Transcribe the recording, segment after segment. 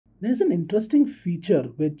There's an interesting feature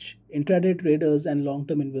which intraday traders and long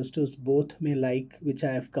term investors both may like, which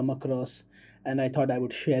I have come across, and I thought I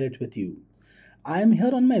would share it with you. I am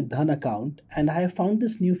here on my Dhan account and I have found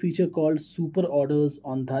this new feature called super orders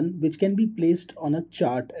on Dhan, which can be placed on a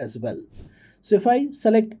chart as well. So if I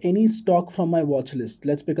select any stock from my watch list,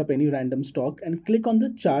 let's pick up any random stock and click on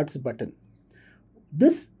the charts button.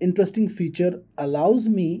 This interesting feature allows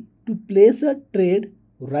me to place a trade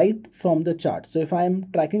right from the chart. So if I'm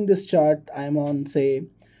tracking this chart, I'm on, say,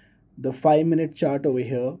 the 5-minute chart over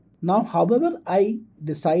here. Now, however, I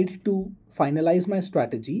decide to finalize my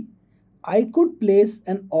strategy, I could place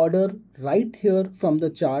an order right here from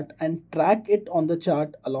the chart and track it on the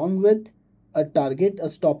chart along with a target, a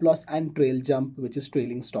stop loss, and trail jump, which is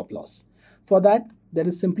trailing stop loss. For that, there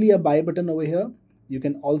is simply a buy button over here. You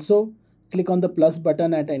can also click on the plus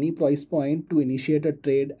button at any price point to initiate a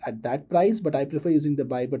trade at that price, but I prefer using the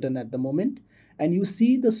buy button at the moment. And you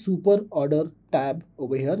see the super order tab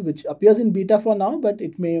over here, which appears in beta for now, but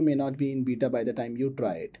it may or may not be in beta by the time you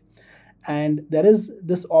try it. And there is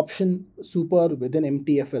this option super within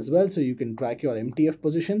MTF as well, so you can track your MTF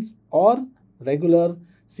positions or regular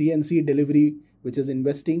CNC delivery, which is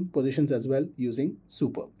investing positions as well, using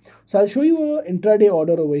super. So I'll show you an intraday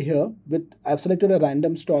order over here. I've selected a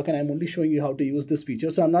random stock and I'm only showing you how to use this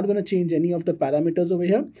feature. So I'm not going to change any of the parameters over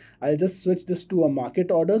here. I'll just switch this to a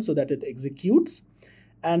market order so that it executes.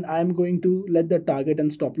 And I'm going to let the target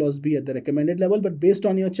and stop loss be at the recommended level, but based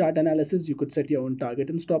on your chart analysis, you could set your own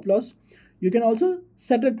target and stop loss. You can also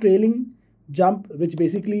set a trailing jump, which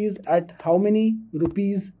basically is at how many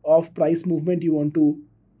rupees of price movement you want to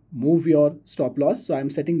move your stop loss. So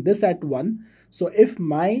I'm setting this at 1. So if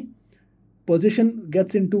my position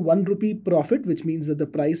gets into 1 rupee profit, which means that the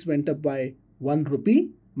price went up by 1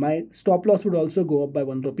 rupee, my stop loss would also go up by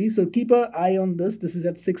 1 rupee. So keep an eye on this. This is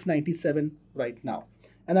at 697 right now.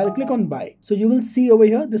 And I'll click on buy. So you will see over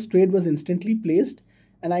here, this trade was instantly placed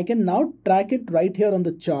and I can now track it right here on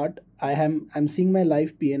the chart. I'm seeing my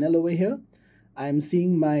live PNL over here. I'm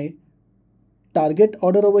seeing my target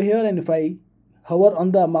order over here. And if I hover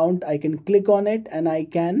on the amount, I can click on it and I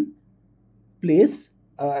can place,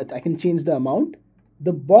 I can change the amount.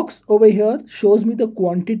 The box over here shows me the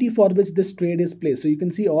quantity for which this trade is placed. So you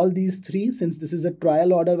can see all these three, since this is a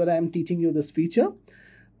trial order where I am teaching you this feature.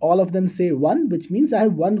 All of them say 1, which means I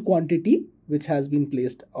have one quantity which has been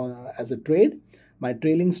placed as a trade. My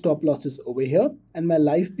trailing stop loss is over here and my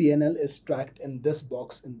live PNL is tracked in this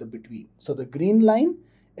box in the between. So the green line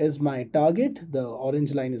is my target, the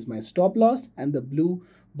orange line is my stop loss, and the blue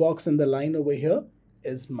box in the line over here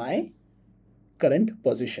is my current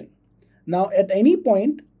position. Now at any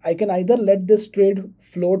point, I can either let this trade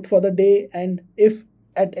float for the day, and if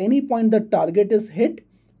at any point the target is hit,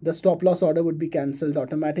 the stop loss order would be cancelled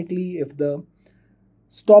automatically. If the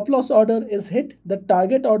stop loss order is hit, the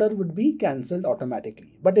target order would be cancelled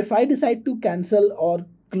automatically. But if I decide to cancel or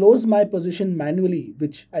close my position manually,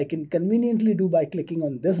 which I can conveniently do by clicking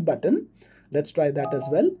on this button, let's try that as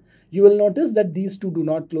well. You will notice that these two do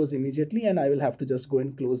not close immediately and I will have to just go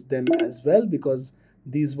and close them as well because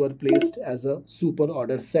these were placed as a super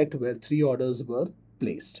order set where 3 orders were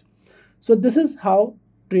placed. So this is how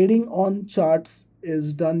trading on charts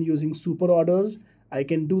is done using super orders. I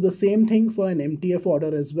can do the same thing for an MTF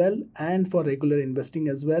order as well and for regular investing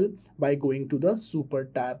as well by going to the super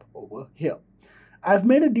tab over here. I've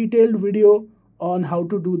made a detailed video on how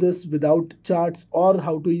to do this without charts or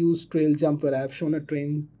how to use trail jump, where I have shown a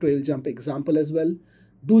trail jump example as well.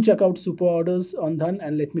 Do check out super orders on Dhan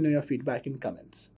and let me know your feedback in comments.